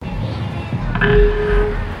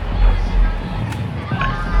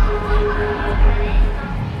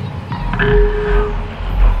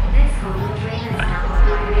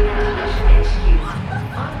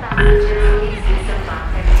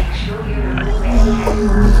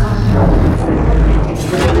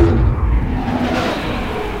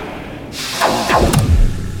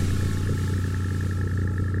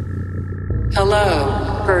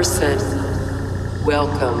Hello, person.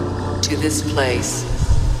 Welcome to this place.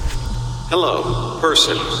 Hello,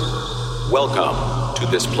 person. Welcome to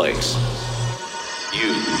this place.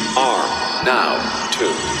 You are now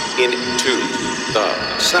tuned into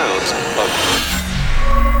the sounds of...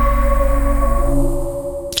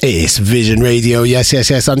 It's Vision Radio. Yes.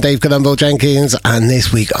 I'm Dave Columbo Jenkins, and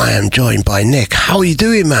this week I am joined by Nick. How are you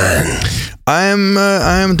doing, man? I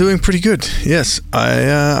am doing pretty good. Yes,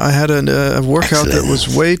 I had a workout that was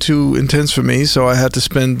way too intense for me, so I had to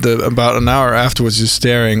spend about an hour afterwards just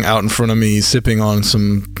staring out in front of me, sipping on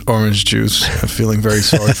some orange juice, feeling very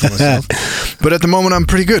sorry for myself. But at the moment, I'm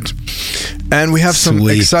pretty good. And we have some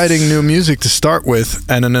exciting new music to start with,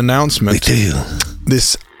 and an announcement. We do.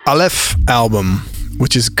 This Aleph album,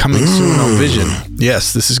 which is coming soon on Vision.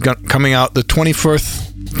 Yes, this is coming out the 21st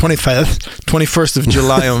of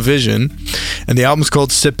July on Vision, and the album's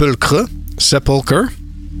called Sepulchre.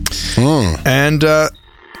 And I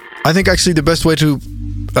think actually the best way to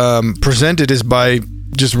present it is by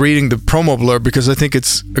just reading the promo blurb, because I think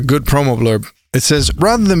it's a good promo blurb. It says,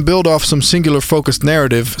 rather than build off some singular focused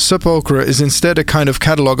narrative, Sepulchre is instead a kind of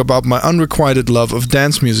catalogue about my unrequited love of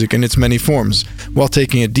dance music in its many forms, while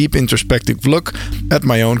taking a deep introspective look at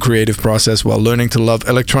my own creative process while learning to love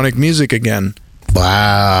electronic music again.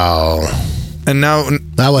 Wow. And now...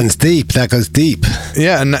 That one's deep. That goes deep.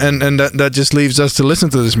 Yeah, and that just leaves us to listen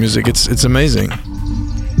to this music. It's amazing.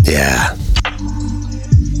 Yeah.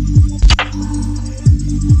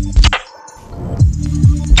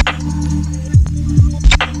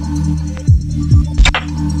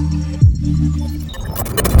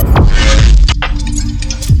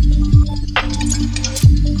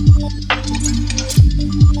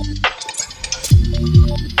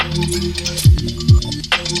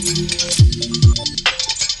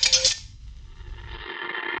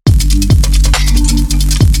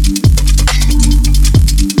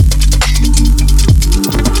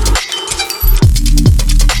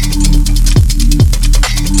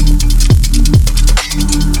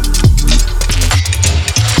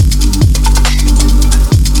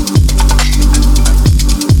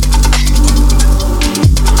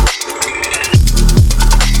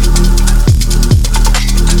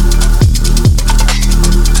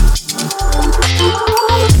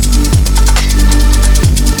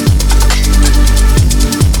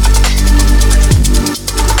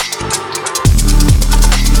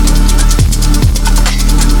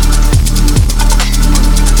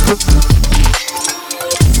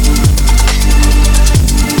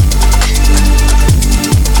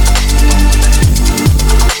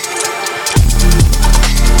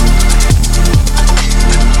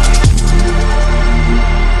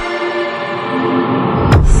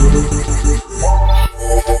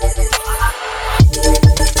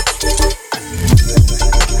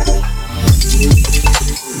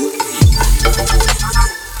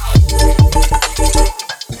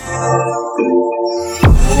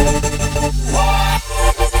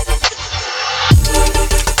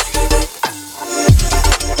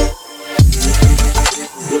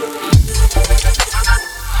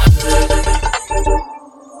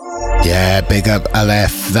 Big up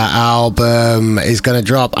Aleph. That album is going to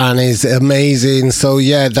drop and is amazing. So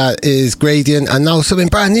yeah, that is Gradient. And now something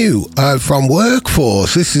brand new from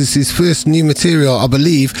Workforce. This is his first new material, I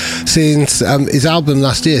believe, since his album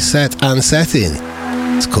last year, Set and Setting.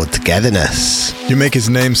 It's called Togetherness. You make his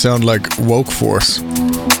name sound like Woke Force.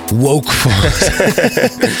 Woke Force.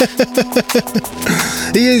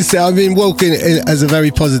 He is. I mean, woke as a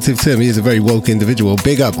very positive term. He is a very woke individual.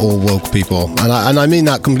 Big up all woke people, and I mean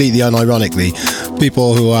that completely unironically.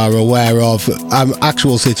 People who are aware of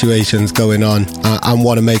actual situations going on and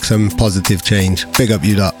want to make some positive change. Big up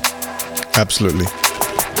you lot. Absolutely.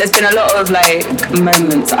 There's been a lot of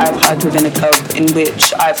moments I've had within a club in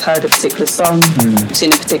which I've heard a particular song,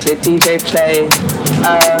 seen a particular DJ play.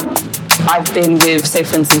 I've been with, say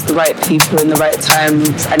for instance, the right people in the right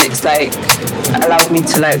times, and it's allowed me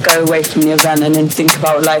to go away from the event and then think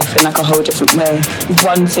about life in a whole different way.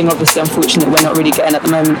 One thing obviously unfortunately we're not really getting at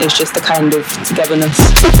the moment is just the kind of togetherness.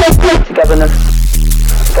 Togetherness. Togetherness.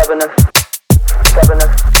 Togetherness.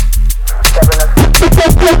 Togetherness.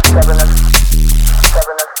 Togetherness. Togetherness.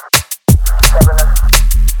 Togetherness. Togetherness.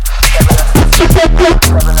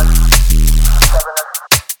 Togetherness.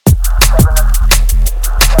 Togetherness.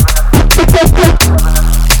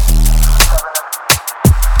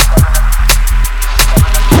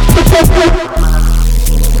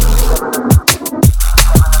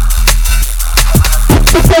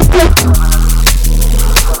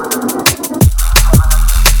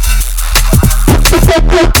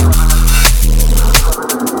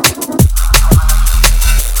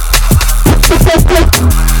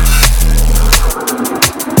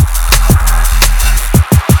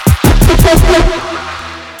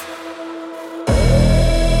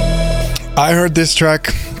 I heard this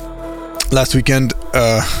track last weekend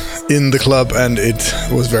in the club, and it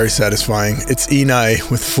was very satisfying. It's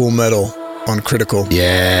Enai with Full Metal on Critical.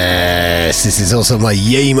 Yes, this is also my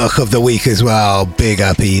Yamach of the week as well. Big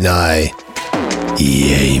up Enai.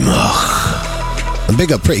 Yamach. And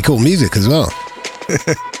big up pretty cool music as well.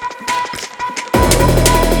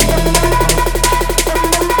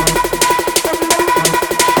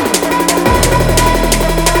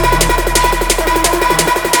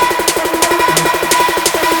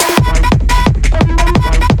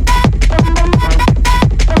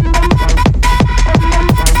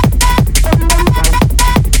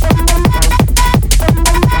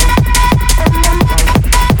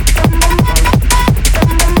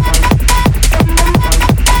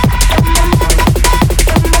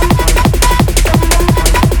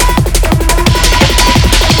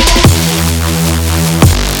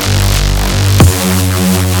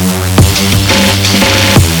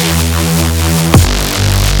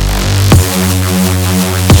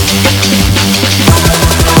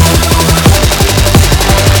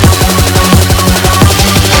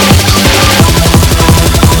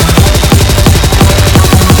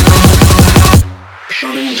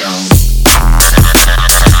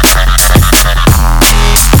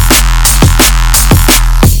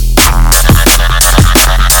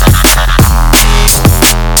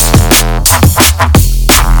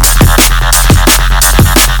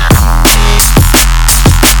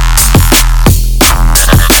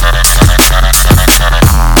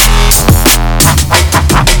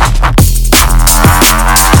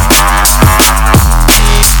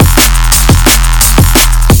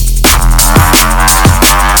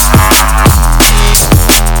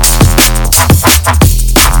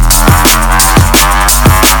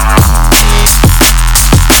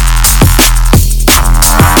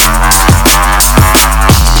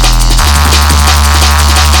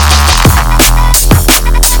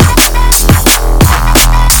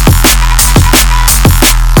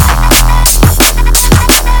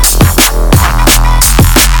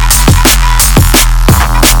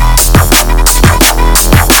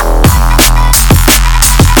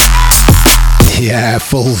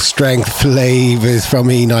 Full strength flavors from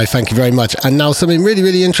Enai. Thank you very much. And now something really,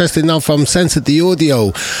 really interesting now from Censored the Audio.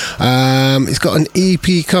 It's got an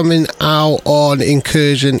EP coming out on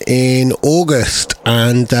Incursion in August.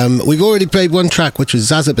 And we've already played one track, which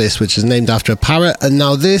was Zazabis, which is named after a parrot. And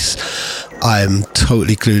now this, I'm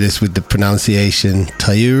totally clueless with the pronunciation.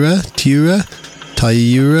 Tayura?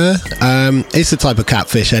 It's a type of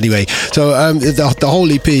catfish anyway. So the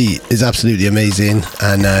whole EP is absolutely amazing,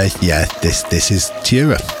 and yeah, this is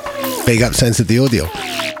Tura. Big up Censored the Audio.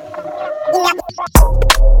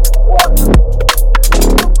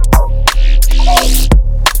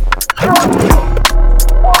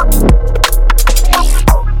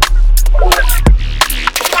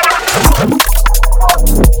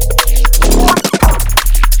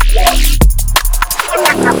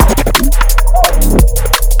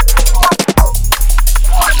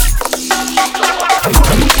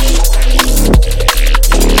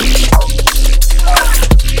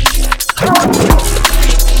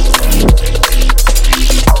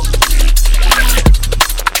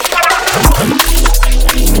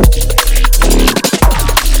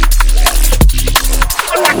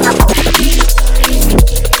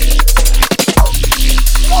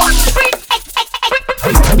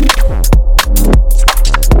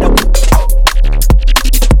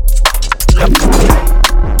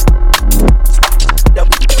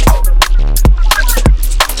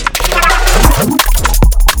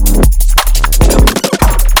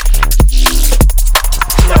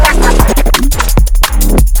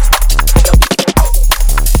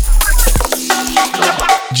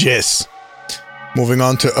 Yes. Moving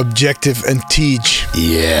on to Objective and Teach.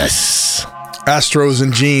 Yes. Astros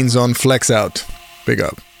and Jeans on Flex Out. Big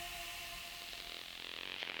up.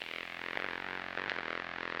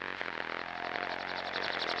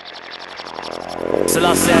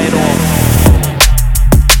 Selassie I know.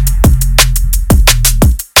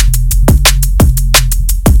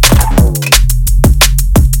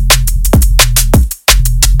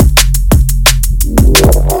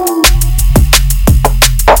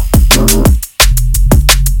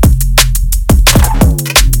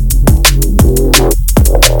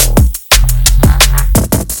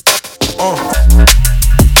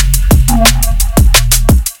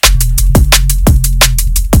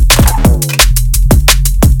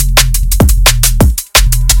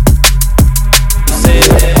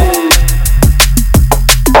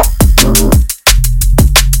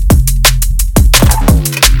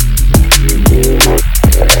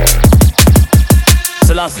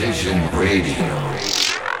 Vision Radio.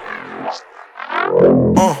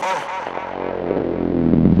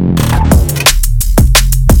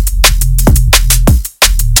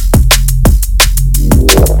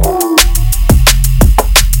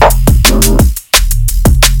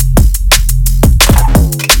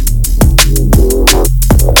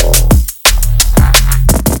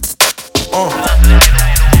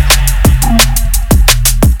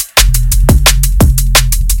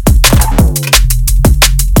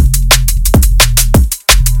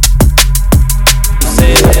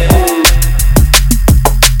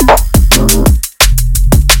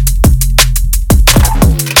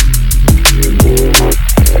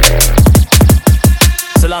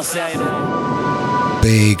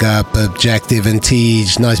 Big up Objective and Tej.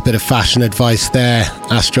 Nice bit of fashion advice there.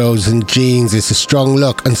 Astros and jeans. It's a strong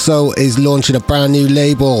look, and so is launching a brand new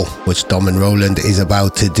label, which Dom and Roland is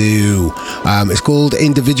about to do. It's called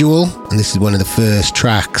Individual, and this is one of the first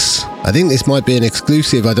tracks. I think this might be an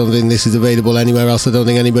exclusive. I don't think this is available anywhere else. I don't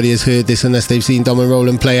think anybody has heard this unless they've seen Dom and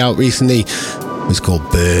Roland play out recently. It's called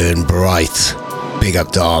Burn Bright. Big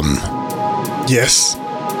up Dom. Yes.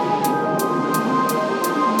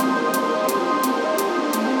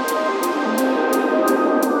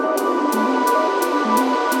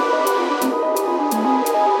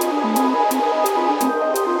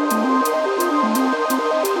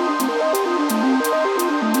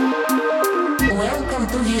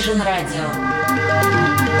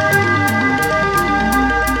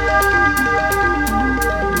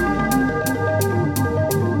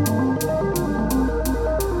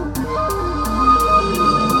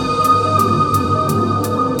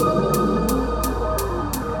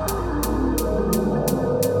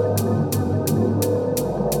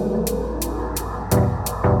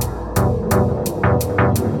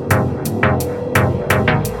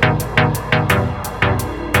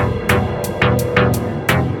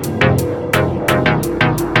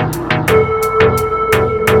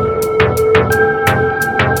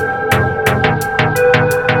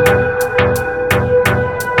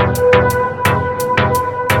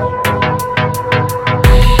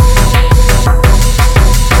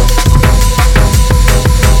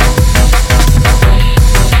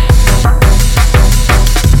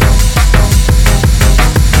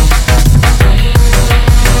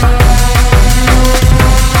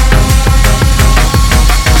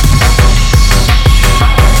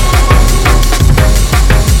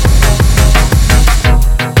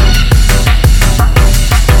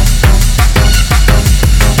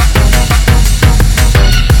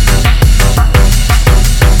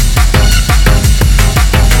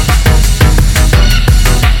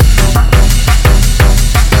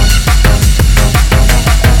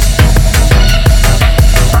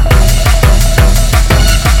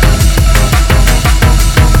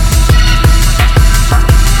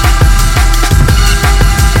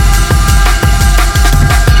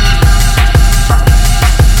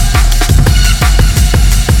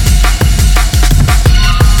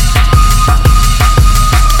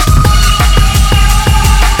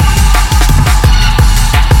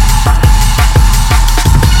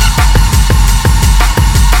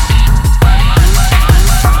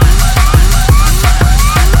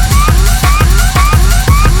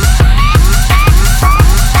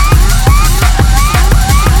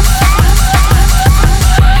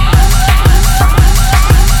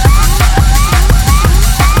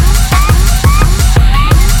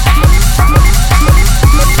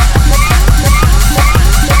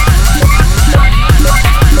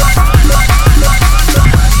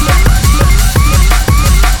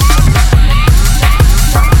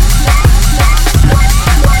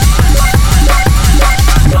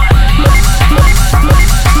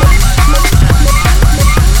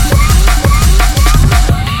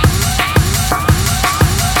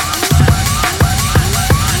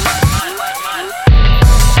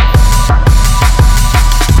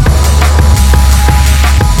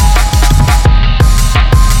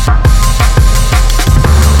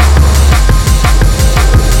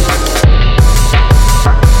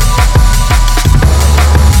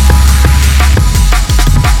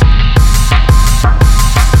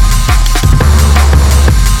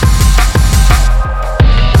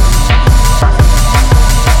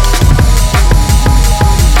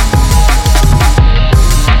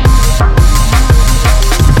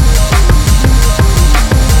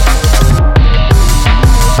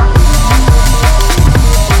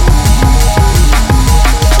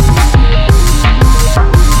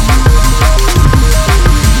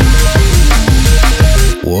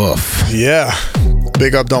 Yeah,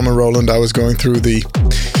 big up Dom and Roland. I was going through the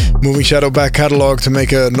Moving Shadow back catalog to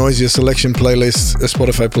make a Noisier Selection playlist, a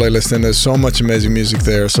Spotify playlist, and there's so much amazing music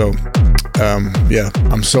there. So yeah,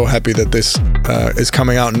 I'm so happy that this is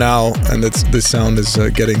coming out now, and this sound is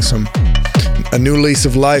getting a new lease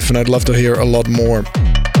of life, and I'd love to hear a lot more.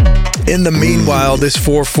 In the meanwhile, this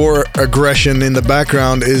 4/4 aggression in the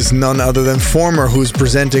background is none other than Former, who's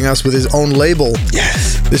presenting us with his own label.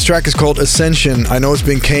 Yes. This track is called Ascension. I know it's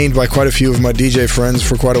been caned by quite a few of my DJ friends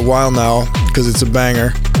for quite a while now, because it's a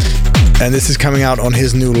banger. And this is coming out on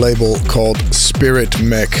his new label called Spirit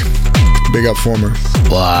Mech. Big up Former.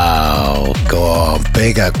 Wow, go on.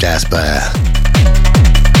 Big up Jasper.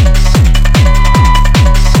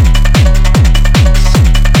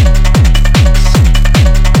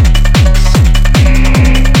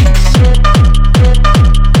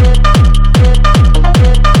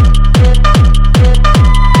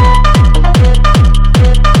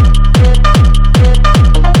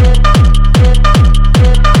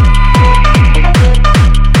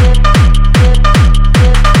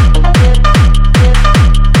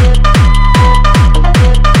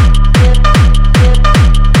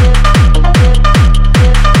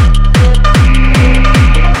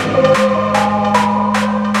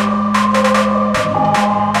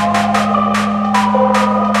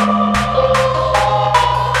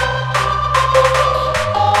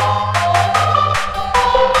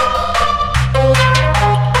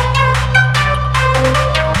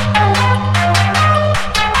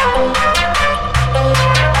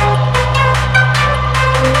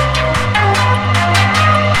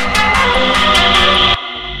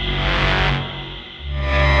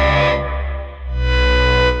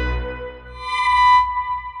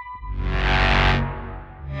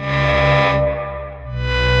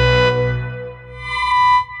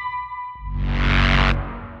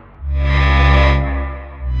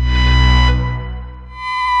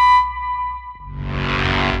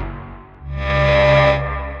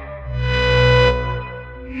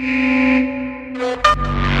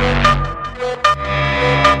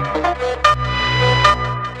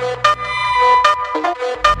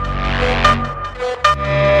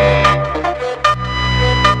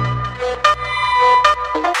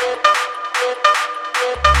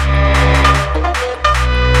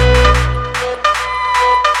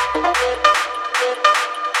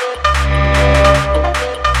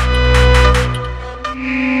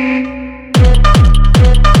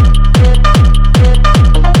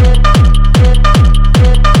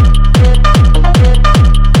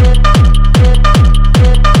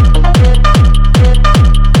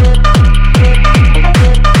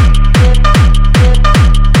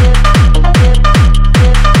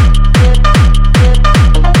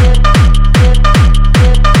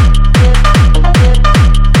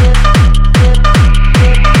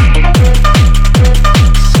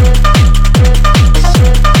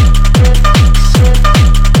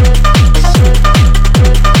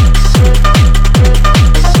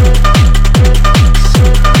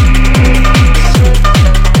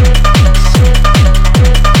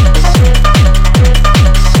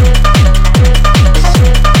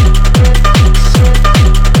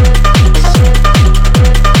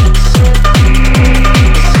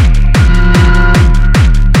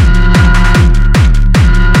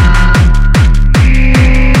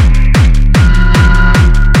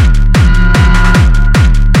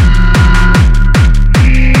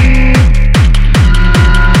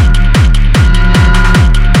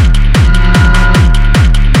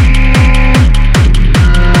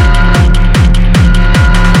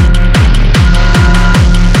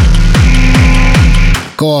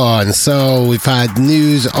 one. So we've had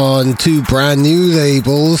news on 2 brand new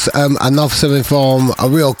labels, and now something from a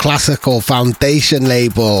real classical foundation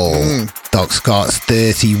label. Doc Scott's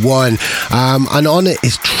 31, and on it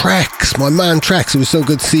is Trex, my man Trex. It was so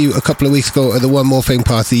good to see you a couple of weeks ago at the One More Thing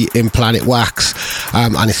party in Planet Wax,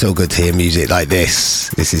 and it's so good to hear music like this.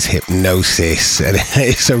 This is Hypnosis, and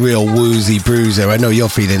it's a real woozy bruiser. I know you're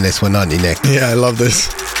feeling this one, aren't you, Nick? Yeah, I love this.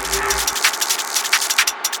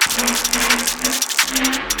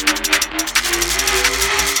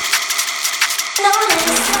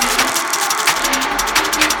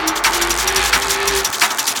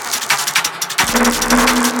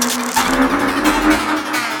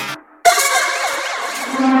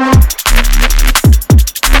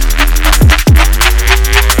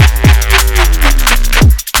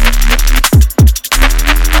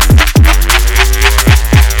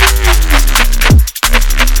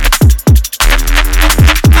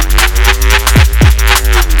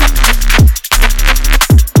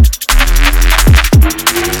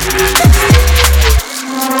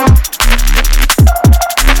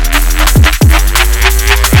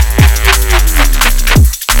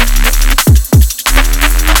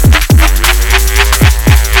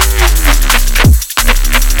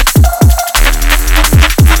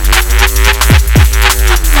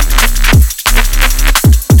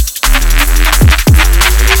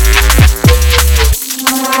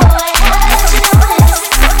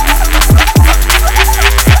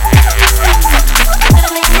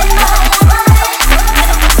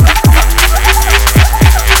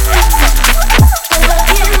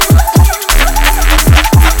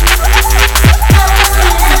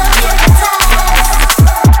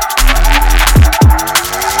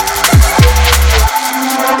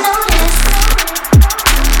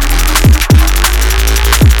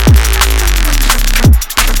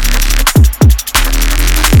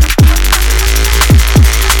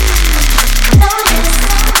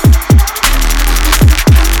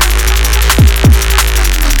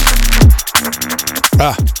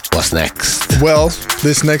 What's next? Well,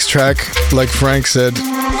 this next track, like Frank said,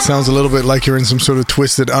 sounds a little bit like you're in some sort of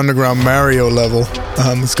twisted underground Mario level.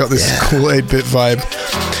 It's got this cool 8-bit vibe.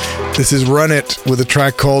 This is Run It with a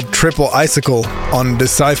track called Triple Icicle on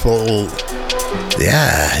Disciple.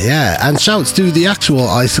 Yeah. And shouts to the actual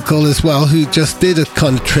Icicle as well, who just did a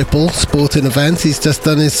kind of triple sporting event. He's just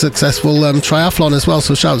done his successful triathlon as well.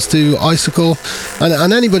 So shouts to Icicle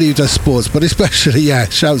and anybody who does sports, but especially,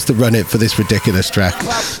 shouts to Run It for this ridiculous track.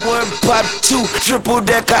 Pop 1, pop 2, triple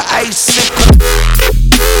decker Icicle.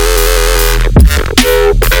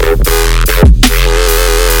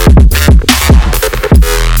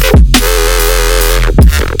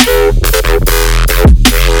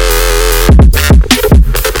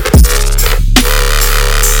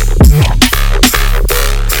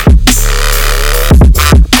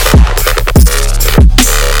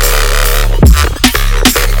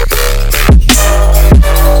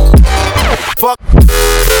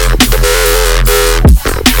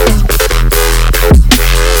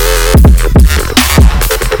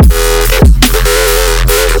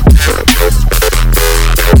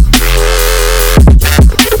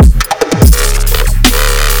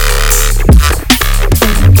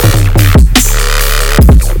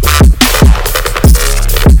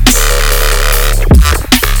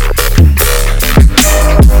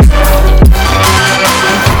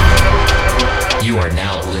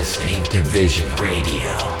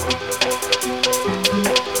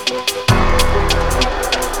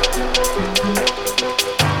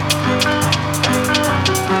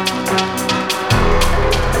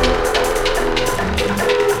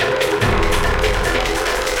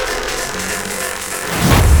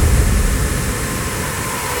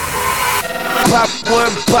 Pop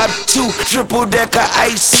 1, pop 2, triple decker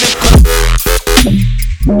Icicle.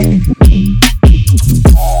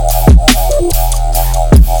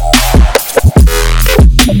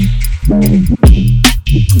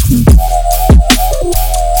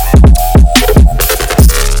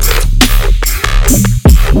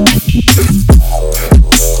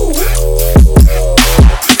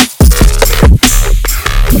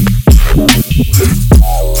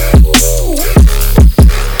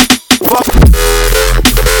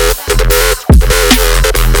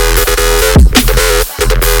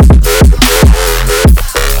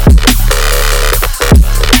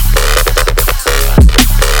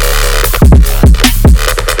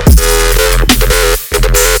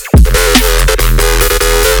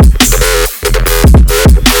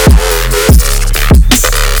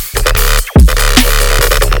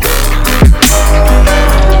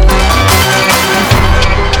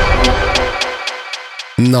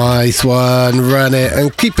 Nice one, run it.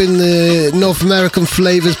 And keeping the North American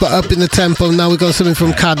flavours but up in the tempo. Now we've got something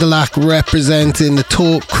from Cadillac representing the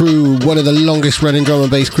Talk Crew, one of the longest running drum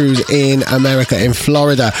and bass crews in America, in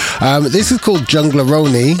Florida. This is called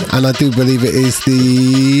Jungleroni, and I do believe it is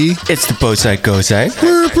It's the Bozai Gozai.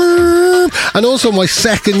 And also my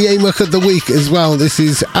second Yamuk of the week as well. This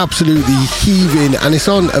is absolutely heaving, and it's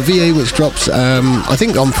on a VA which drops I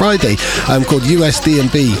think on Friday, called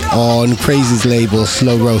USD&B on Crazy's label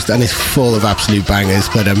Slow Roast, and it's full of absolute bangers.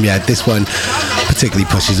 But yeah, this one particularly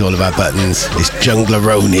pushes all of our buttons. It's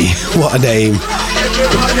Jungleroni. What a name.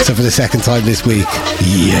 So for the second time this week,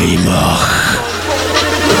 Yamuk.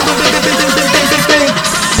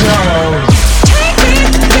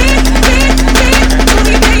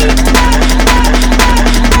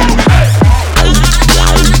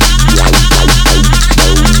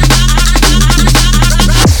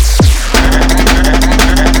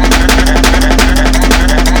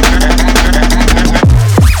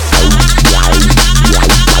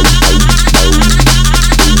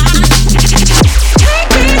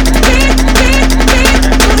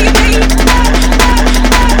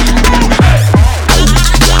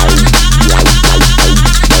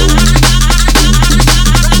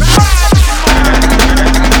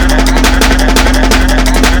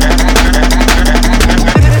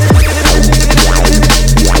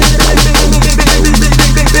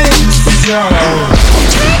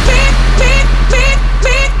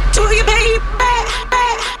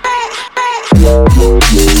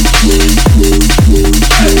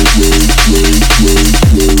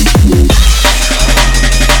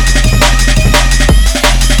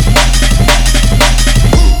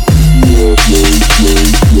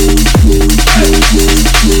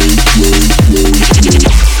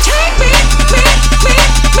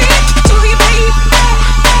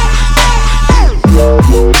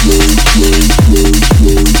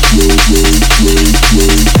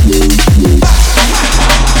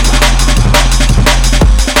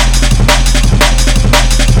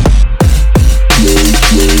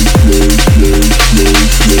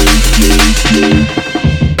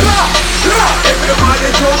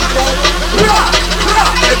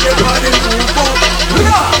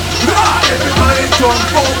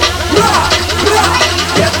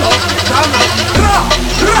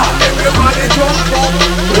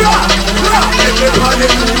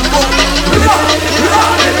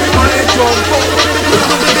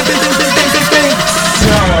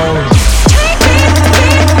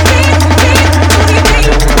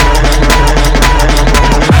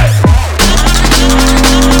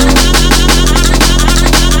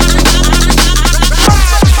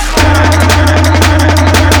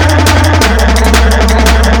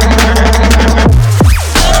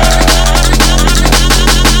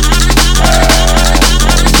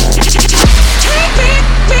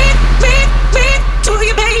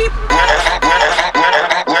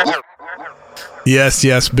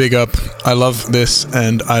 Yes, big up. I love this,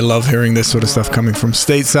 and I love hearing this sort of stuff coming from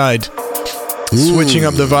stateside. Switching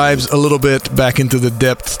up the vibes a little bit, back into the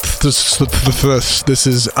depth. This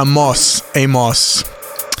is Amos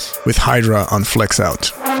with Hydra on Flex Out.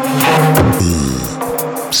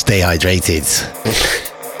 Stay hydrated.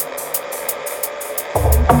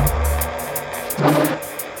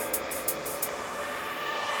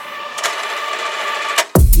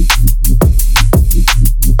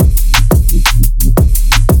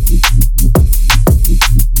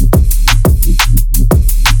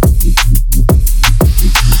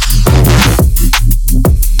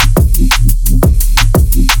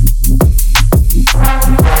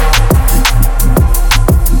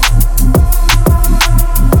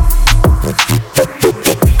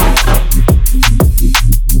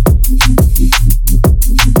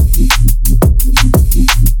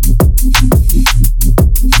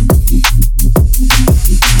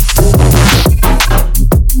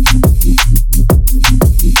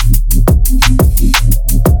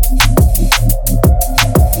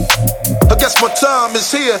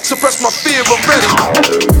 Here, suppress my fear, I'm ready.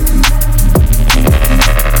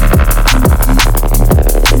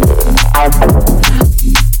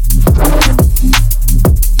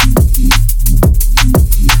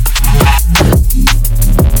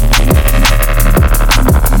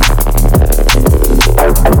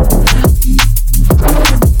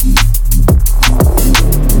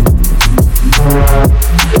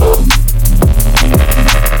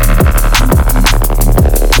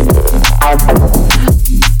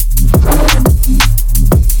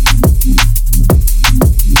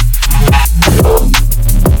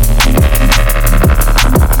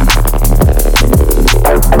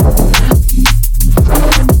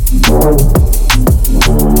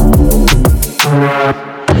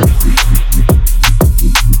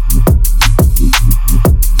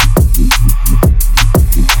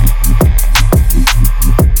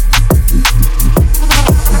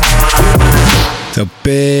 So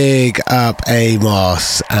big up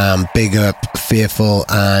Amos and big up Fearful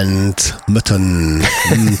and Motown.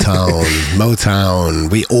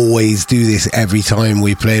 We always do this every time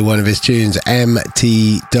we play one of his tunes.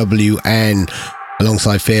 MTWN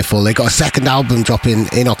alongside Fearful. They got a second album dropping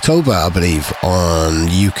in October, I believe, on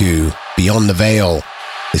Yuku, Beyond the Veil.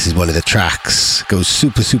 This is one of the tracks. Goes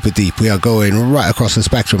super, super deep. We are going right across the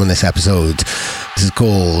spectrum on this episode. This is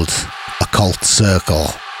called Occult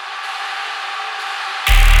Circle.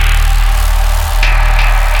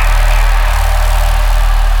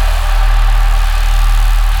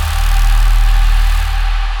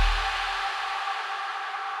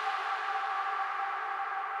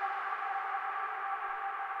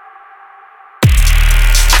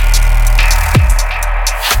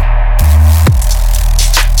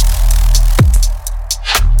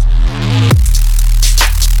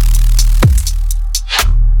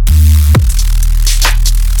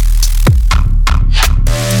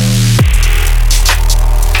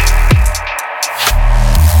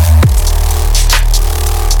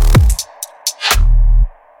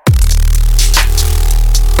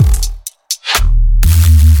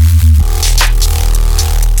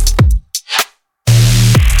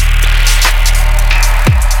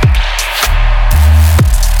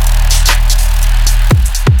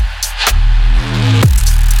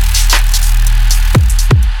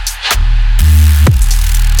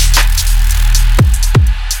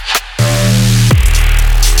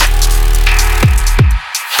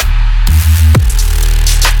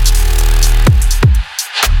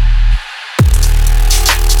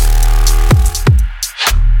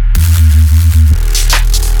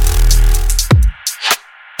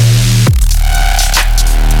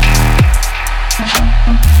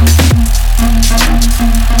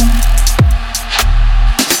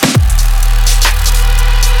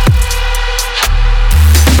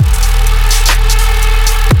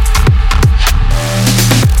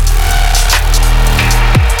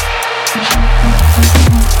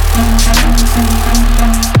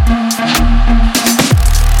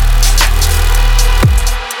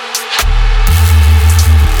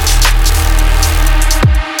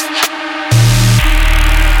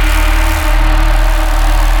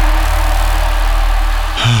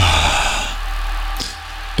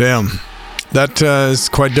 Damn, that is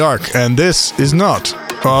quite dark, and this is not.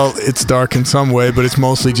 Well, it's dark in some way, but it's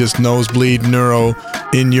mostly just nosebleed neuro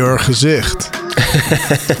in your gezicht.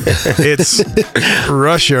 It's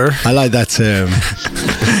Russia. I like that term.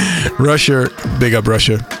 Russia, big up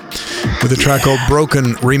Russia, with a track called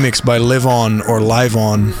Broken, remixed by Live On or Live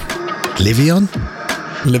On. Livion?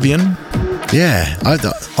 Livian? Yeah, I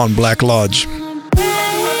thought. On Black Lodge.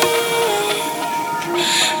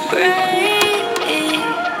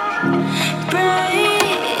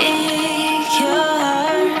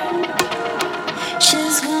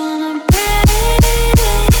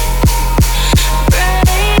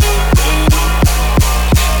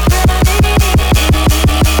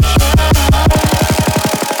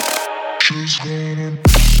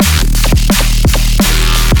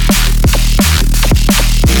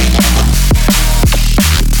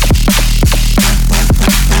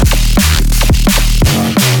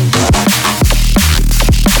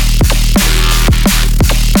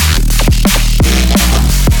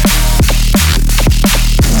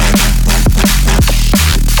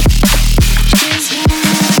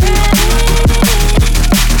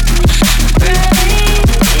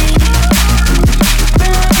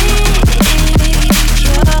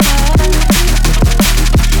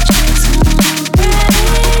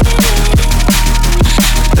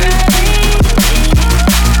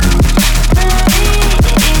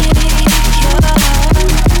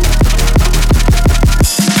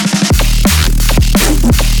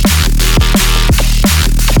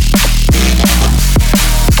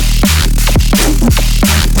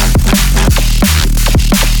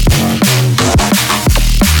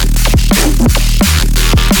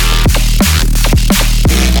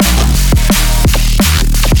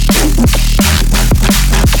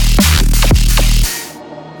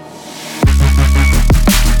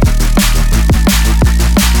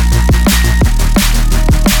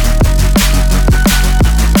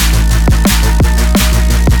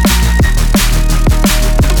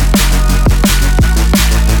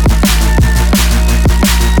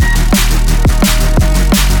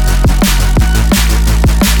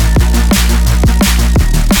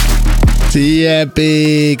 So yeah,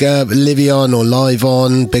 big up Livion or Live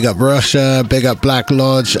On, big up Russia, big up Black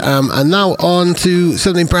Lodge, and now on to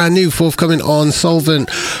something brand new forthcoming on Solvent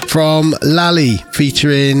from Lally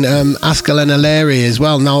featuring Askell and Aleri as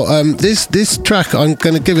well. Now this track, I'm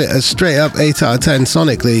going to give it a straight up 8 out of 10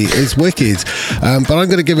 sonically. It's wicked, but I'm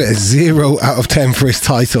going to give it a 0 out of 10 for its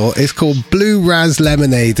title. It's called Blue Raz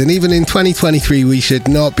Lemonade, and even in 2023 we should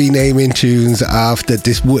not be naming tunes after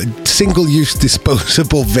this single-use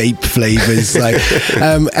disposable vape flavors. Like,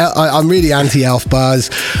 I'm really anti-elf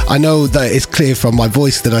bars. I know that it's clear from my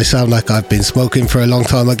voice that I sound like I've been smoking for a long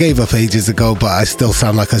time. I gave up ages ago, but I still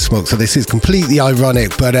sound like I smoke, so this is completely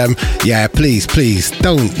ironic. But yeah, please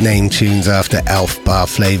don't name tunes after elf bar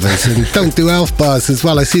flavors, and don't do elf bars as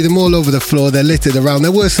well. I see them all over the floor. They're littered around.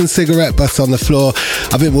 They're worse than cigarette butts on the floor.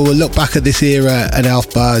 I think we will look back at this era and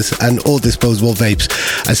elf bars and all disposable vapes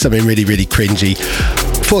as something really, really cringy.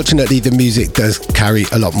 Fortunately, the music does carry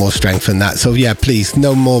a lot more strength than that. So yeah, please,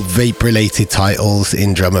 no more vape-related titles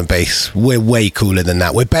in drum and bass. We're way cooler than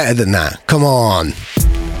that. We're better than that. Come on.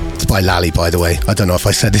 It's by Lally, by the way. I don't know if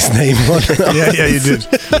I said his name or not. Yeah, you did.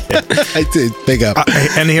 I did. Big up.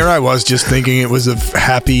 And here I was just thinking it was a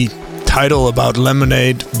happy title about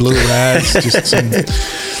lemonade, Blue Raz, just some,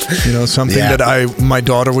 something that my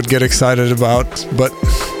daughter would get excited about, but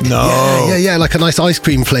no. Yeah, like a nice ice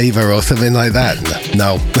cream flavor or something like that.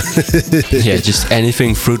 No. Yeah, just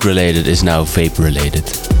anything fruit related is now vape related.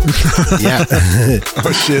 Yeah.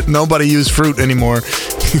 Oh shit, nobody use fruit anymore.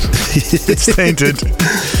 It's tainted.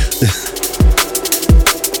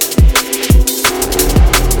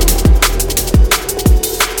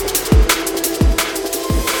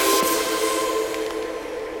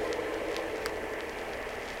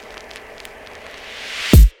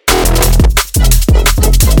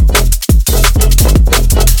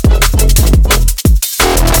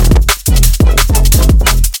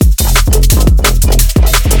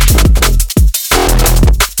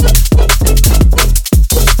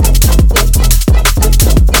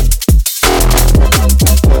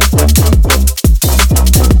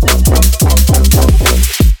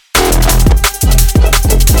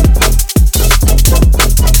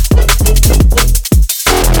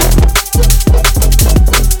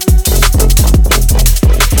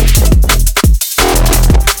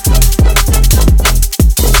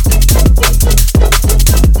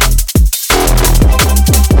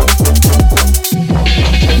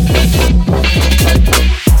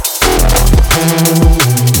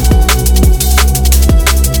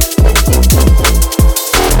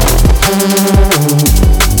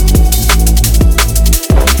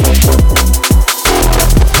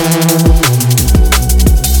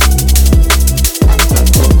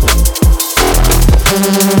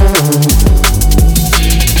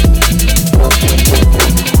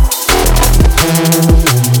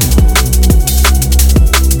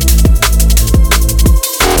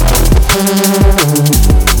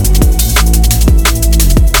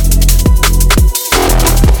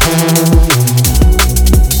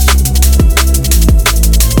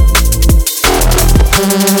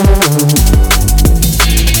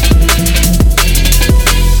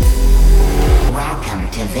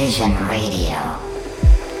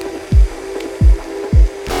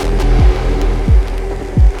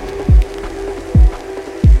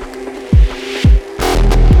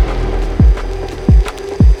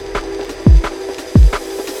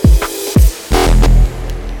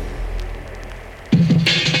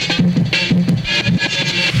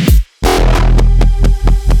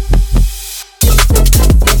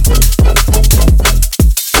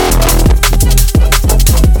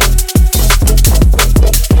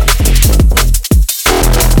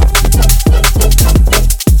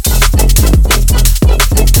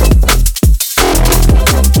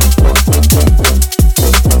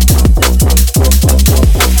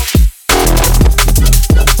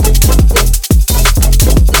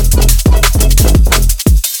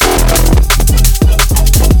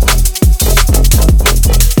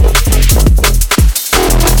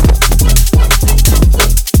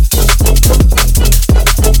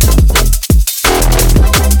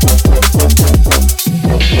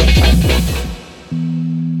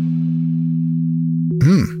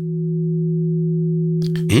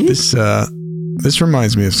 This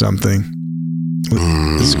reminds me of something.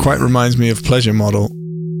 This quite reminds me of Pleasure Model,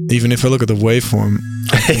 even if I look at the waveform.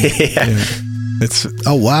 It's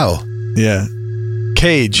oh wow, yeah.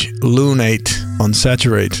 Cage Lunate on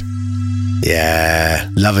Saturate. Yeah,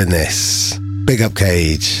 loving this. Big up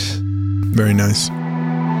Cage. Very nice.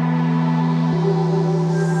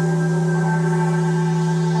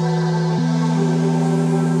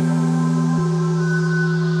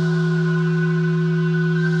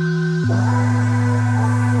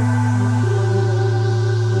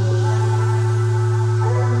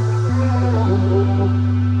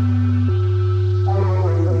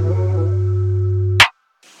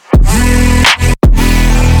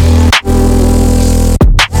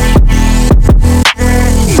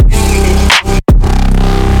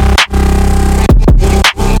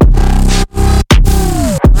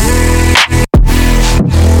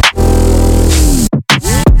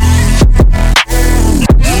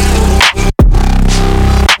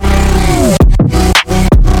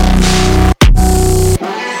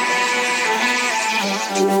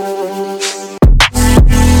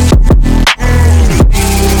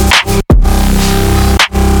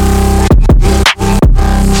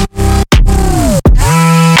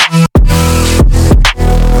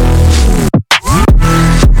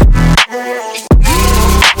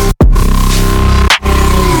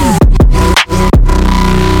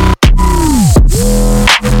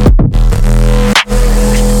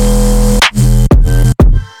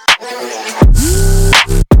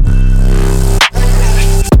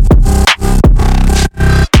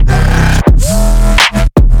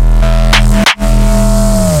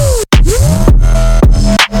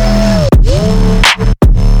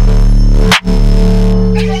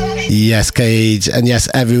 yes, Cage, and yes,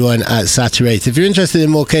 everyone at Saturate. If you're interested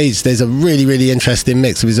in more Cage, there's a really, really interesting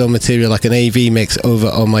mix of his own material, like an AV mix over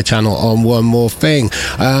on my channel on One More Thing.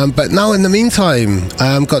 But now, in the meantime,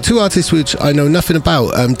 got two artists which I know nothing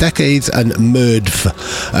about, Decades and Murdv,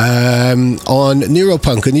 on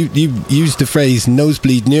Neuropunk. And you used the phrase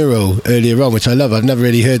nosebleed neuro earlier on, which I love. I've never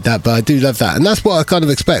really heard that, but I do love that. And that's what I kind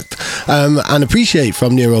of expect and appreciate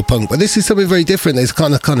from Neuropunk. But this is something very different. There's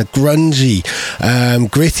kind of grungy,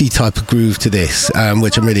 gritty type of groove to this,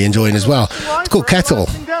 which I'm really enjoying as well. It's called Kettle.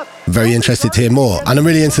 Very interested to hear more. And I'm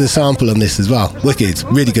really into the sample on this as well. Wicked.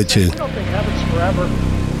 Really good tune. I don't think heaven's forever.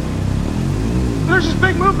 There's this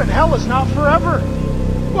big movement. Hell is not forever.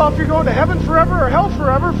 Well, if you're going to heaven forever or hell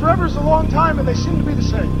forever, forever is a long time, and they seem to be the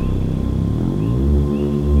same.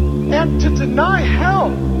 And to deny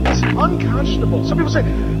hell is unconscionable. Some people say,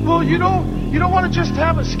 well, you don't want to just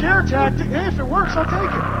have a scare tactic. Hey, if it works, I'll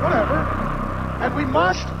take it. Whatever. And we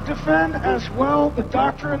must defend as well the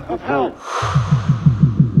doctrine of hell.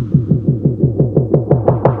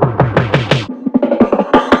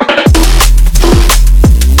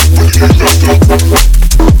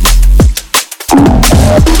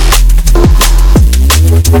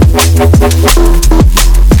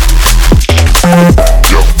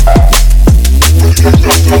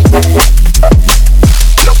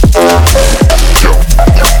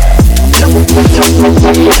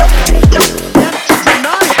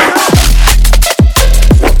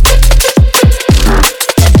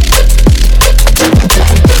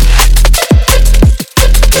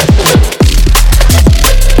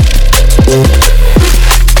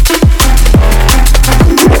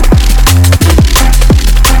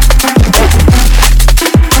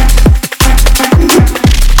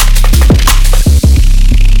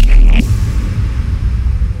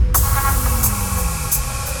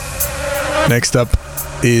 Next up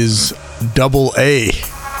is Double A.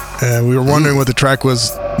 We were wondering what the track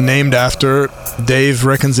was named after. Dave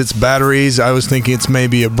reckons it's batteries. I was thinking it's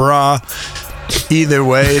maybe a bra. Either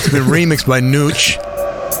way, it's been remixed by Nooch,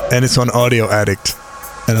 and it's on Audio Addict,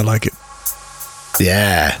 and I like it.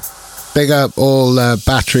 Yeah. Big up all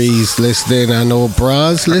batteries listening and all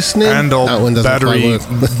bras listening. And all that one battery,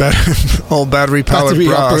 all battery powered battery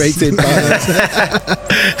bras. operated bras.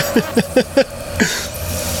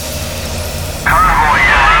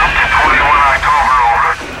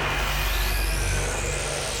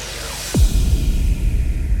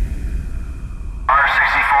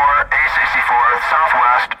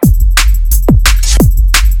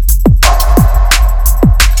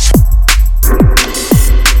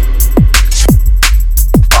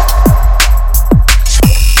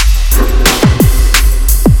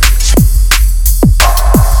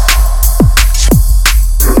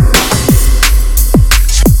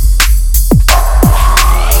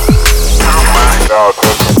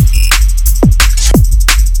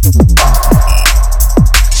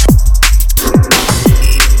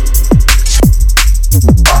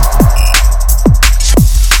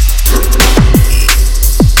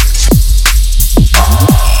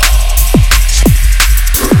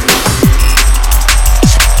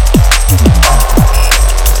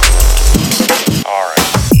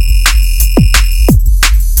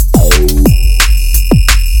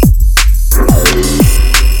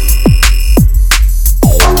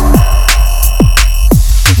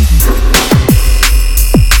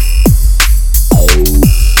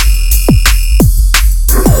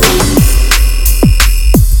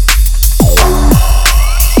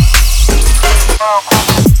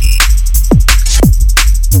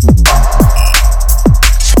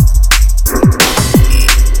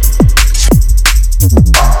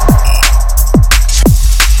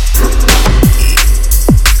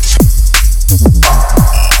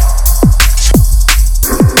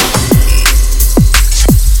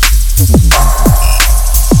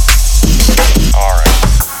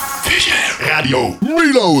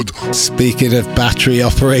 Speaking of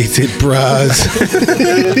battery-operated bras,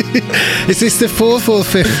 is this the fourth or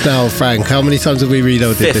fifth now, Frank? How many times have we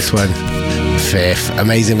reloaded this one? Fifth.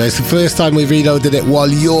 Amazing. But it's the first time we've reloaded it while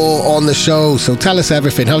you're on the show. So tell us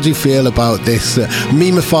everything. How do you feel about this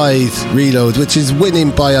memified reload, which is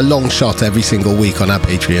winning by a long shot every single week on our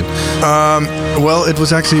Patreon? Well, it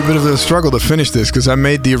was actually a bit of a struggle to finish this because I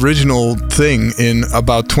made the original thing in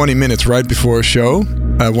about 20 minutes right before a show.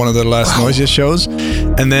 One of the last Noisiest shows,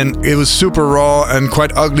 and then it was super raw and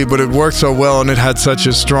quite ugly, but it worked so well and it had such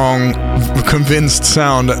a strong, convinced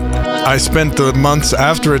sound. I spent the months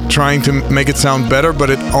after it trying to make it sound better,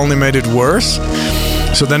 but it only made it worse.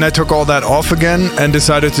 So then I took all that off again and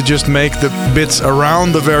decided to just make the bits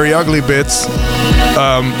around the very ugly bits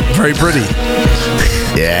very pretty.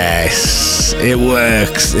 Yes, it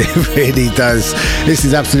works. It really does. This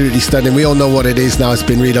is absolutely stunning. We all know what it is now. It's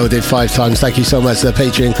been reloaded 5 times. Thank you so much to the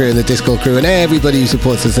Patreon crew and the Discord crew and everybody who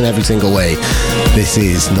supports us in every single way. This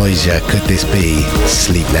is Noisia. Could this be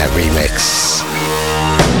Sleepnet Remix?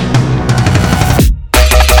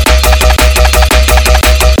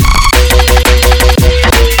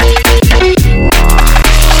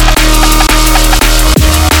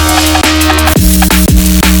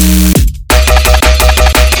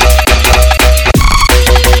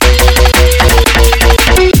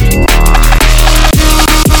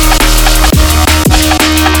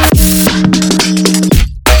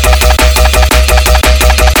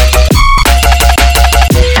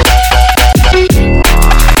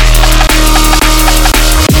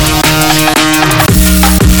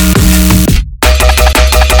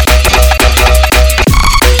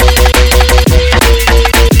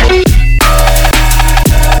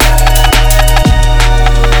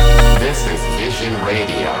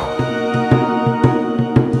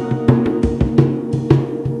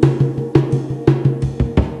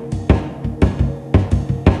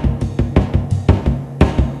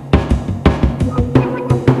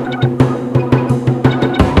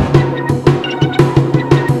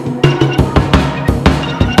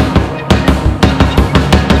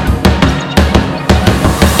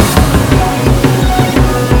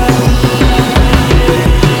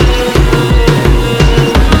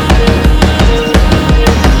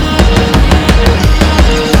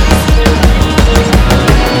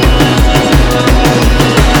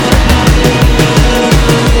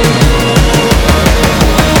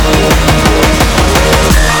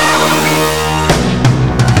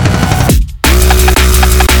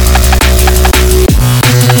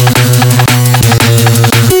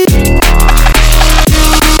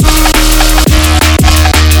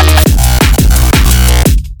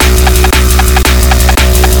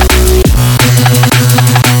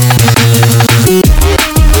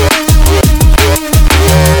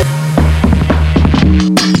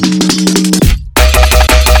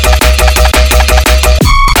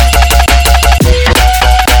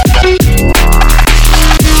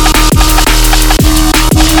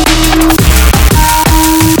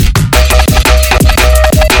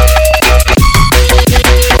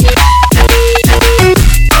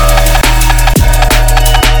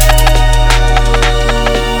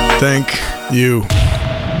 You.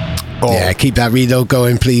 Oh. Yeah, keep that reload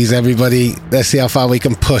going, please, everybody. Let's see how far we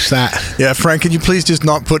can push that. Yeah, Frank, can you please just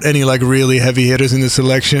not put any like really heavy hitters in the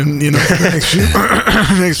selection? You know,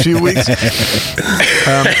 next few weeks.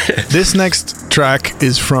 This next track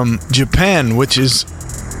is from Japan, which is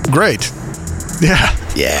great. Yeah.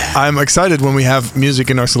 I'm excited when we have music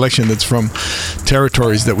in our selection that's from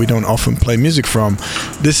territories that we don't often play music from.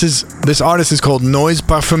 This artist is called Noise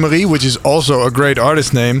Parfumerie, which is also a great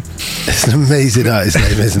artist name. It's an amazing artist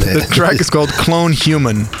name, isn't it? The track is called Clone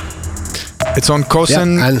Human. It's on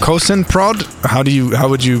Kosen Prod. How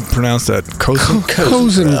would you pronounce that?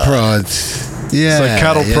 Kosen Prod. Yeah, it's like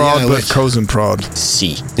cattle prod, but Kosen Prod.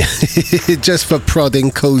 C. Just for prodding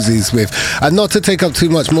cozies with. And not to take up too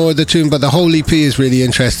much more of the tune, but the whole EP is really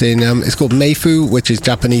interesting. It's called Meifu, which is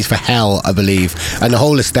Japanese for hell, I believe. And the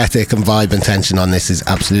whole aesthetic and vibe and tension on this is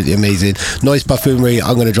absolutely amazing. Noise Parfumerie,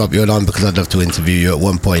 I'm going to drop you a line because I'd love to interview you at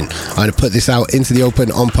one point. I'm going to put this out into the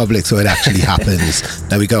open on public so it actually happens.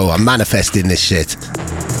 There we go. I'm manifesting this shit.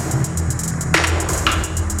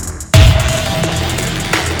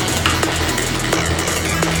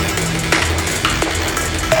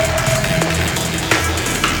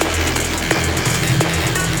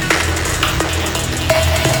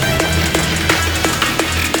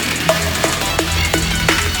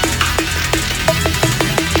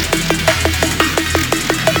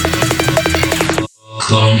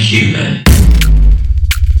 Clone Human.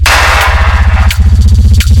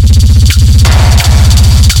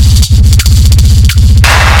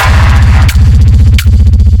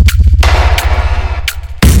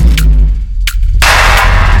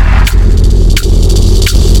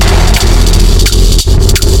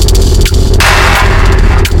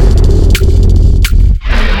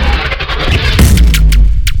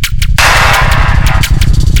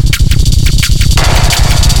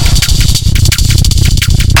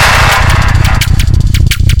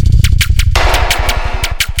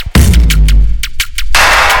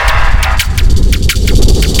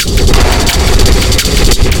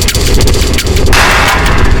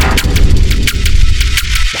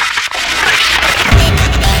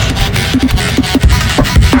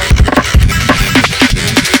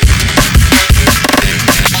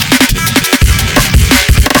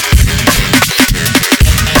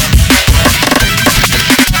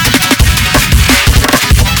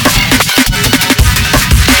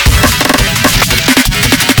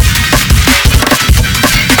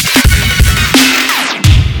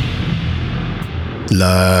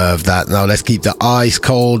 Love that. Now let's keep the ice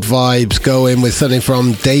cold vibes going with something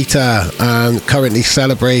from Data. Currently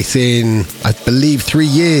celebrating, I believe, 3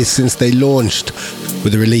 years since they launched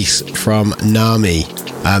with a release from Nami.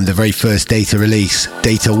 The very first Data release,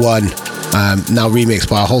 Data 1. Now remixed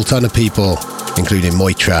by a whole ton of people, including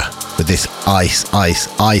Moitra, with this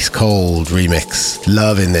ice cold remix.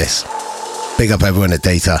 Loving this. Big up everyone at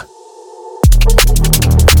Data.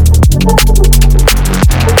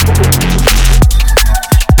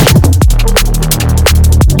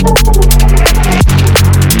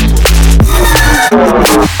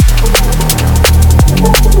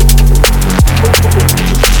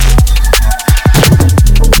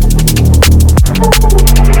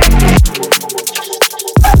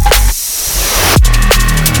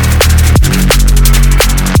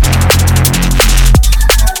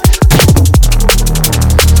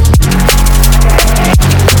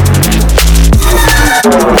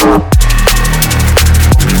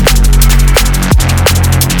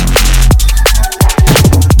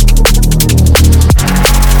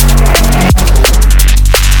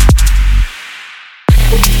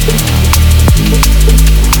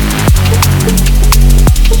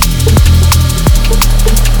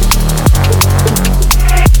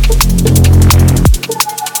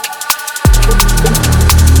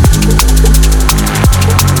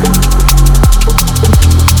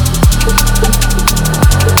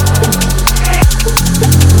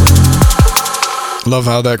 Love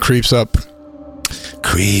how that creeps up.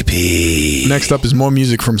 Creepy. Next up is more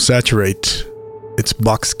music from Saturate. It's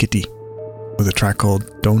Box Kitty with a track called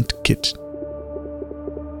Don't Kid.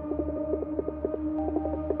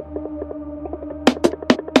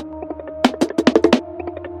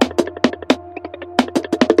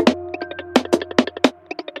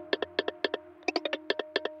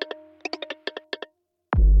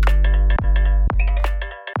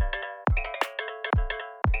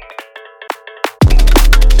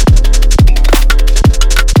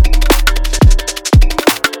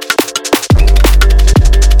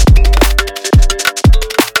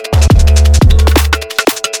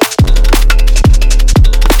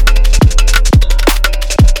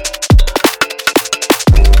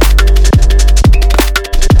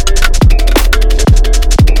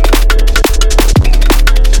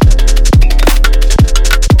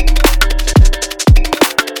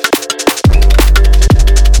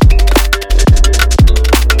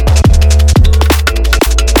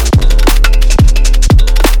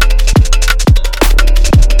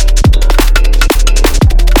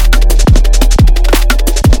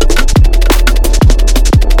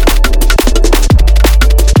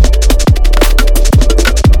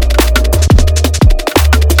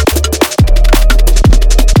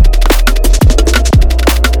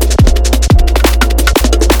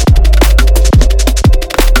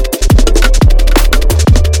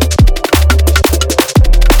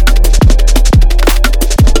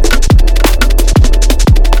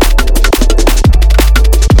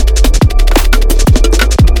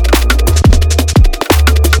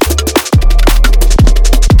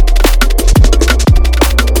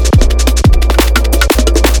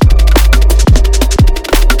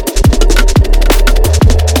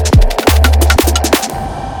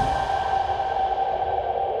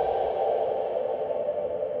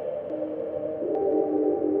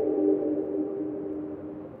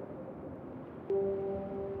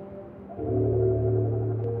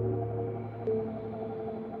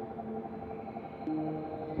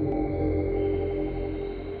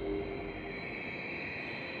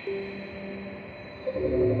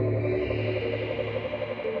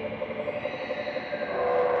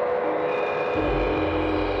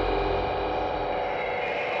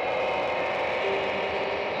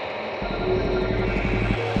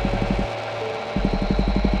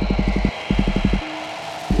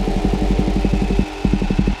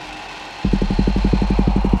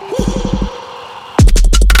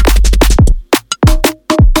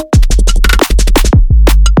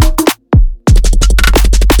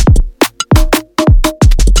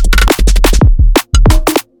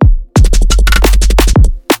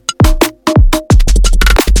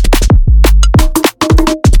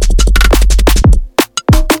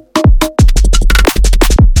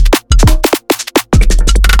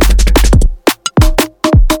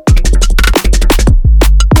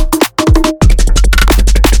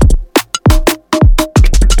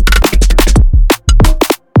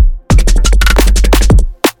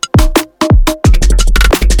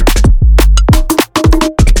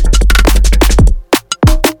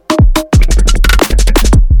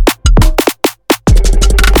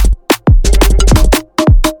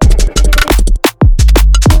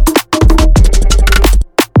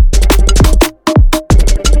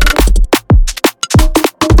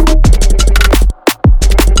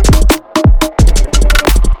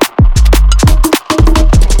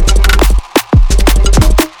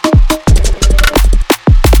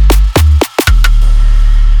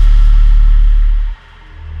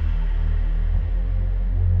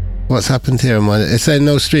 What's happened here? It's saying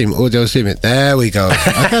no stream, audio streaming. There we go.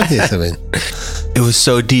 I can hear something. It was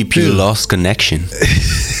so deep you lost connection.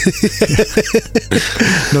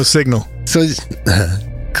 No signal. So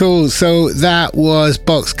cool. So that was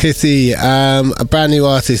Box Kitty, a brand new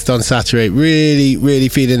artist on Saturate. Really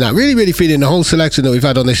feeling that. Really feeling the whole selection that we've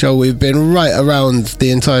had on the show. We've been right around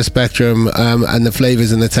the entire spectrum, and the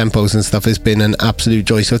flavors and the tempos and stuff has been an absolute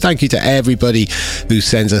joy. So thank you to everybody who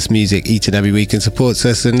sends us music each and every week and supports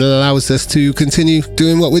us and allows us to continue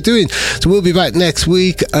doing what we're doing. So we'll be back next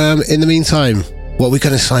week. In the meantime, what are we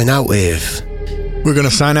going to sign out with? We're going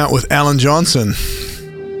to sign out with Alan Johnson.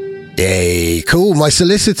 Yay, cool. My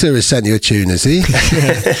solicitor has sent you a tune, has he?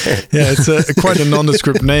 Yeah, it's quite a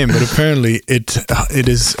nondescript name, but apparently it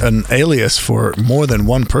is an alias for more than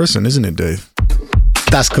one person, isn't it, Dave?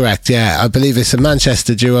 That's correct, yeah. I believe it's a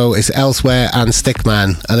Manchester duo. It's Elsewhere and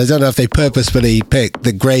Stickman. And I don't know if they purposefully picked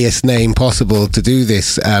the greyest name possible to do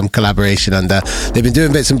this collaboration under. They've been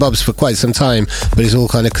doing bits and bobs for quite some time, but it's all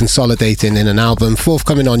kind of consolidating in an album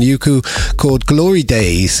forthcoming on Yuku called Glory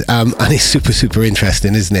Days. And it's super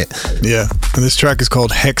interesting, isn't it? Yeah. And this track is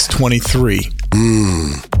called Hex 23.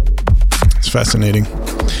 It's fascinating.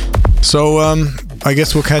 So I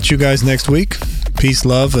guess we'll catch you guys next week. Peace,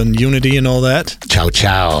 love, and unity and all that. Ciao,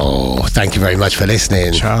 ciao. Thank you very much for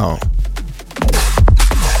listening. Ciao.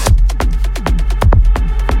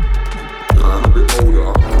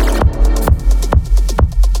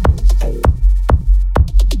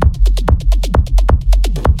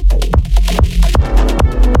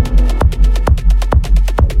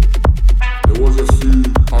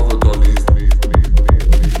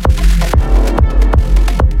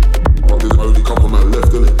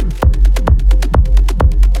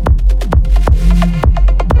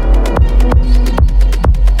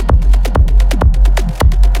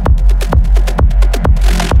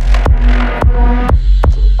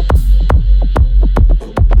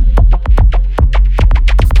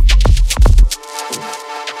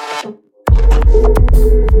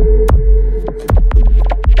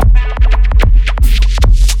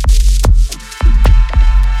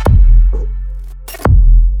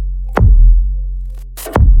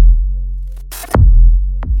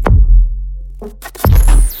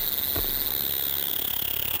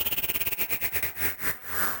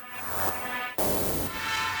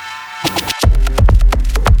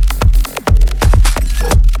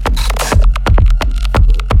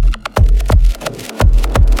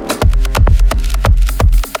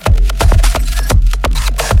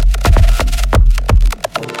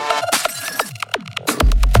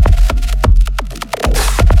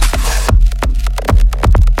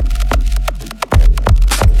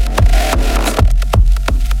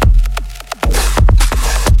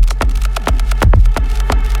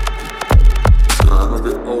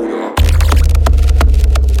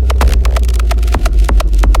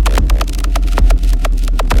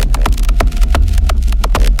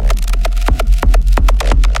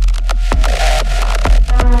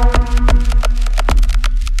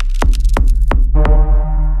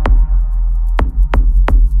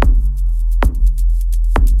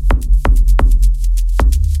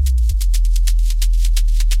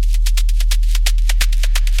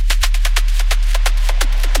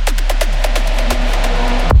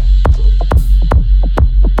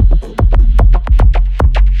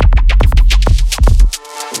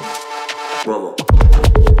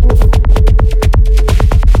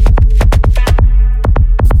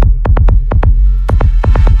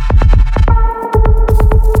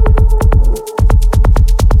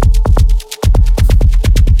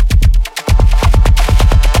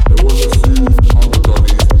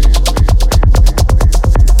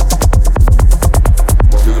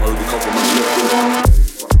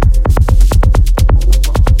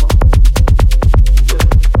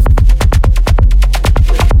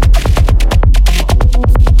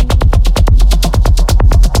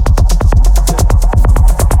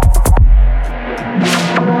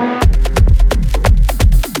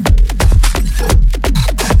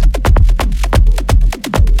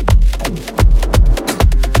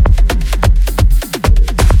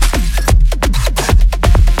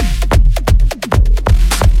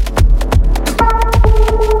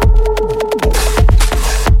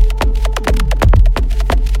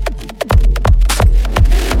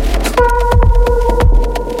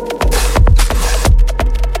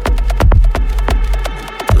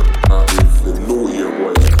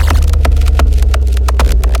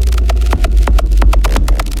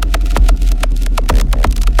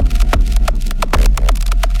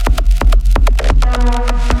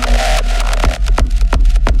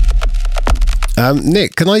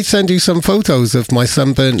 Nick, can I send you some photos of my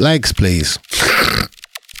sunburnt legs, please?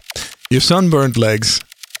 Your sunburned legs.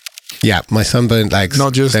 Yeah, my sunburned legs.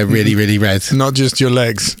 Not just they're really, really red. Not just your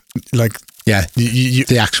legs, like yeah,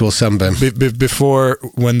 the actual sunburn. Before,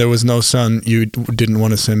 when there was no sun, you didn't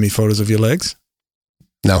want to send me photos of your legs.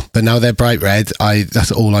 No, but now they're bright red.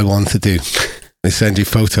 That's all I want to do. I send you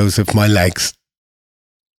photos of my legs.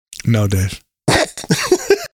 No, Dave.